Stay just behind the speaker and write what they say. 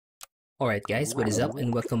Alright guys, what is up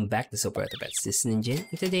and welcome back to superautopets. This is Ninja,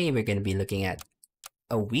 and today we're going to be looking at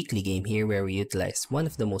a weekly game here where we utilize one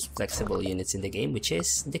of the most flexible units in the game, which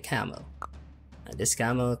is the Camel. This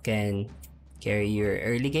Camel can carry your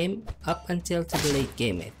early game up until to the late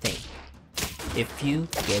game, I think, if you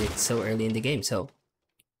get it so early in the game. So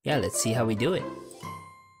yeah, let's see how we do it.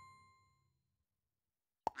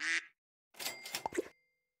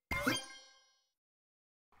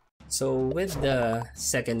 So with the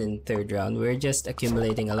second and third round, we're just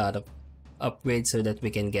accumulating a lot of upgrades so that we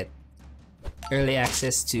can get early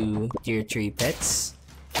access to tier 3 pets.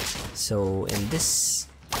 So in this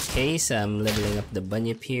case, I'm leveling up the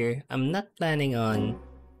bunyip here. I'm not planning on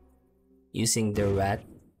using the rat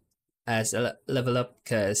as a level up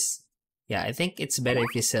because yeah, I think it's better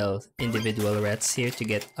if you sell individual rats here to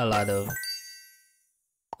get a lot of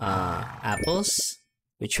apples,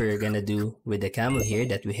 which we're gonna do with the camel here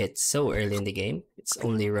that we hit so early in the game. It's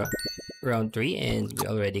only round 3 and we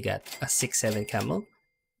already got a 6-7 camel,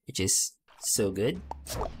 which is so good.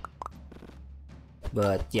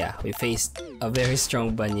 But yeah, we faced a very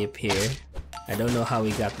strong bunyip here. I don't know how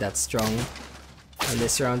we got that strong on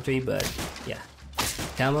this round 3, but yeah,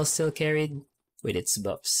 camel still carried with its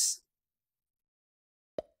buffs.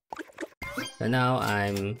 So now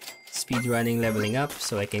I'm speed running, leveling up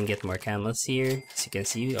so I can get more camels here. As you can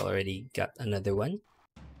see, we already got another one.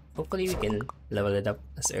 Hopefully we can level it up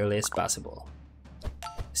as early as possible.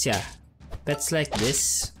 So yeah, pets like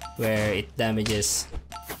this where it damages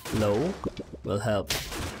low will help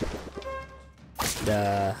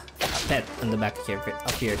the pet on the back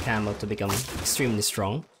of your camel to become extremely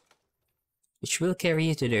strong, which will carry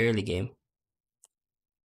you to the early game.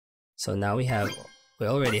 So now we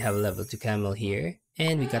already have level 2 camel here,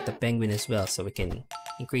 and we got the penguin as well, so we can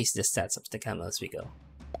increase the stats of the camel as we go.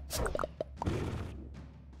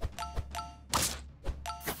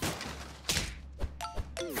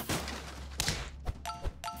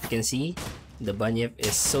 You can see the bunyip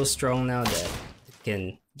is so strong now that it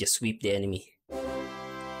can just sweep the enemy.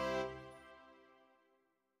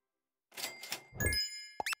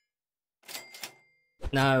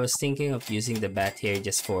 Now I was thinking of using the bat here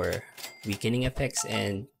just for weakening effects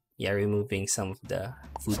and yeah, removing some of the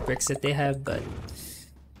food bricks that they have, but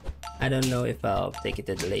I don't know if I'll take it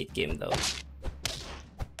to the late game though.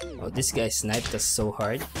 Oh, this guy sniped us so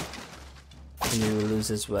hard and we will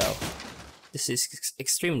lose as well. This is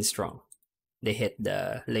extremely strong. They hit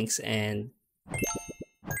the lynx and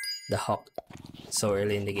the hawk so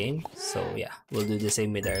early in the game, so yeah, we'll do the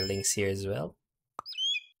same with our lynx here as well,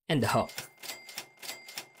 and the hawk.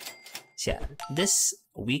 So yeah, this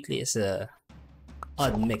weekly is a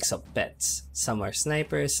odd mix of pets. Some are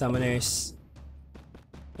snipers, summoners,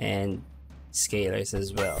 and scalers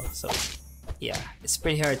as well. So yeah, it's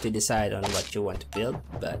pretty hard to decide on what you want to build,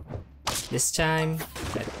 but this time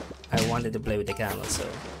I wanted to play with the camel, so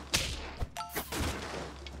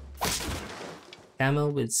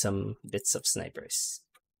camel with some bits of snipers.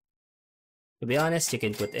 To be honest, you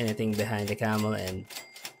can put anything behind the camel and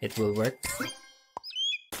it will work.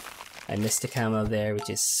 I missed the camel there, which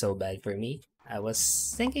is so bad for me. I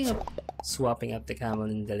was thinking of swapping up the camel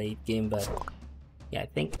in the late game, but yeah, I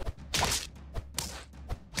think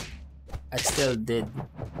I still did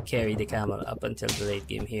carry the camel up until the late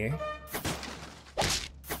game here.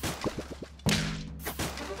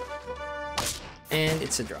 And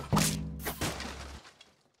it's a draw.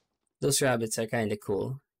 Those rabbits are kinda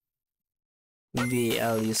cool. Maybe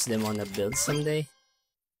I'll use them on a build someday.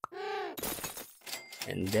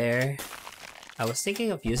 And there, I was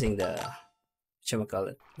thinking of using the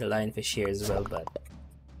lionfish here as well, but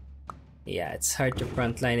yeah, it's hard to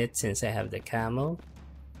frontline it since I have the camel.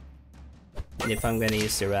 And if I'm gonna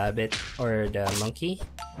use the rabbit or the monkey,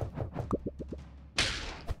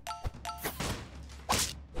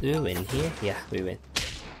 do we win here? Yeah, we win.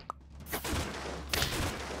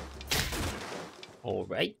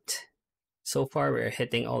 Alright, so far we're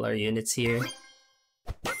hitting all our units here.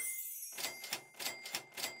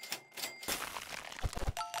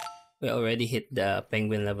 We already hit the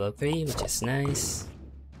penguin level 3, which is nice.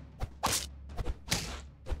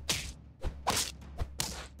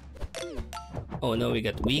 Oh no, we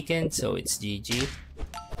got weakened, so it's GG.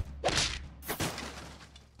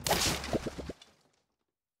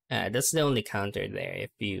 That's the only counter there if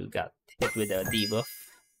you got hit with a debuff.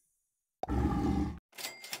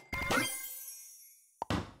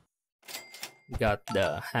 Got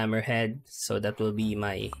the hammerhead, so that will be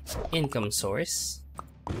my income source.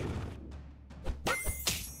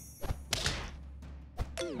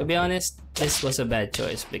 To be honest, this was a bad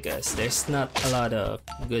choice because there's not a lot of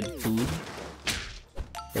good food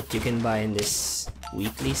that you can buy in this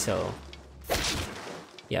weekly, so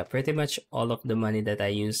yeah, pretty much all of the money that I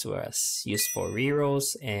used was used for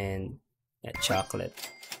rerolls and chocolate.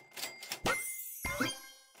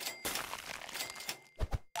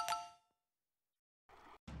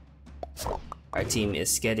 Our team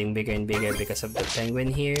is getting bigger and bigger because of the penguin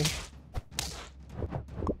here.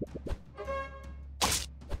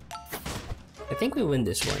 I think we win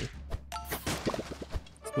this one.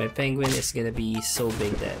 My penguin is gonna be so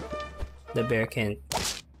big that the bear can't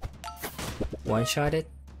one-shot it.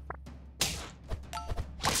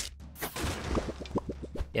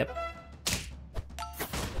 Yep.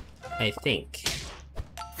 I think.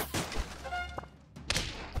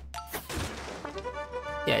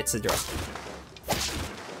 Yeah, it's a draw.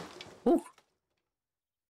 Woo.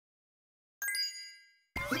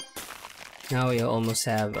 Now we almost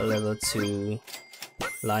have a level 2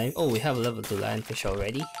 lion. Oh, we have a level 2 lionfish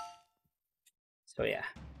already. So yeah.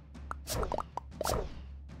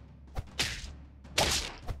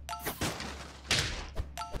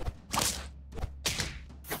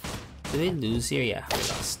 Did we lose here? Yeah, we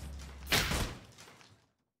lost.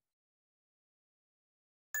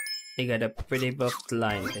 They got a pretty buffed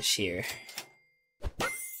lionfish here.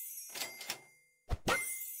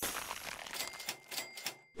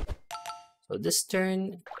 So this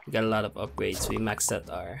turn, we got a lot of upgrades. We maxed out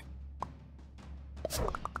our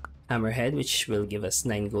hammerhead, which will give us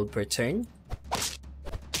 9 gold per turn.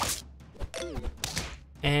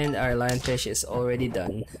 And our lionfish is already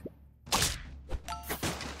done.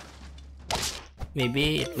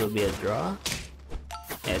 Maybe it will be a draw.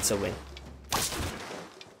 Yeah, it's a win.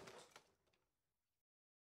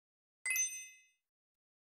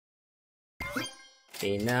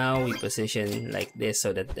 Okay, now we position like this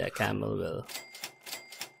so that the camel will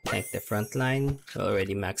tank the front line. We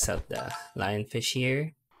already maxed out the lionfish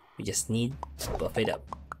here. We just need to buff it up.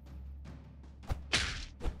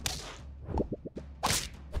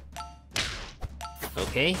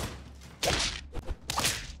 Okay.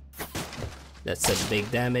 That's a big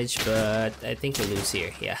damage, but I think we lose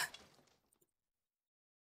here, yeah.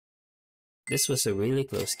 This was a really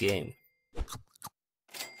close game.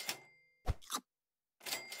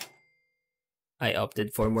 I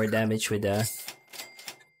opted for more damage with the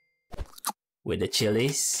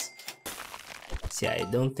chilies. See, I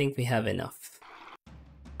don't think we have enough.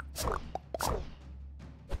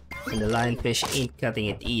 And the lionfish ain't cutting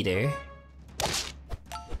it either.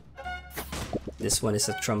 This one is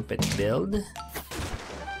a trumpet build.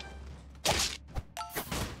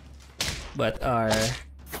 But our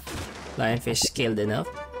lionfish scaled enough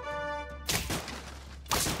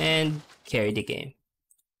and carried the game.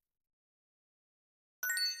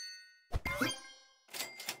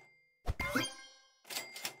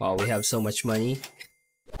 Wow, we have so much money.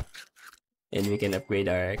 And we can upgrade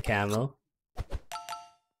our camel.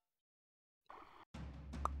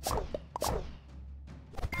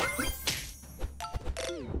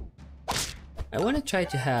 I want to try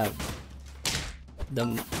to have the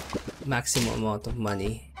maximum amount of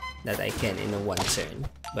money that I can in a one turn,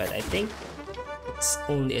 but I think it's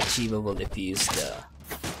only achievable if you use the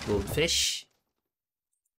goldfish.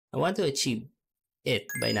 I want to achieve it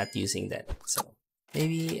by not using that, so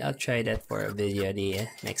maybe I'll try that for a video idea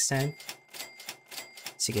next time.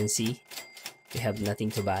 As you can see, we have nothing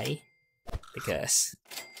to buy because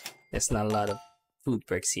there's not a lot of food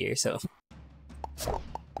perks here, so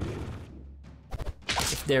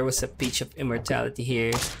if there was a peach of immortality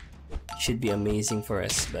here, should be amazing for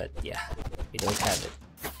us, but yeah, we don't have it.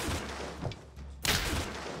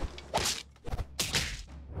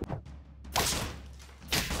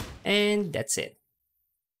 And that's it.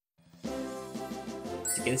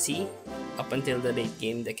 As you can see, up until the late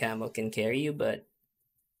game, the camel can carry you, but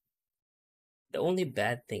the only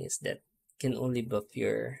bad thing is that you can only buff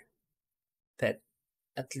your pet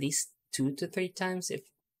at least 2 to 3 times if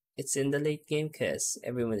it's in the late game, because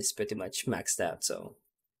everyone is pretty much maxed out. So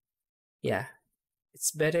yeah,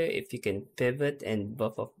 it's better if you can pivot and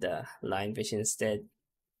buff up the lionfish instead,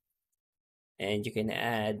 and you can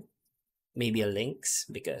add maybe a lynx,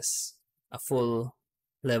 because a full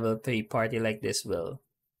level 3 party like this will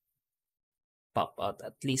pop out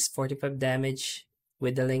at least 45 damage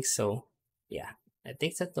with the lynx. So yeah, I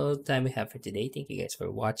think that's all the time we have for today. Thank you guys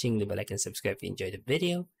for watching. Leave a like and subscribe if you enjoyed the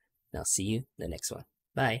video, and I'll see you in the next one.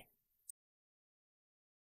 Bye.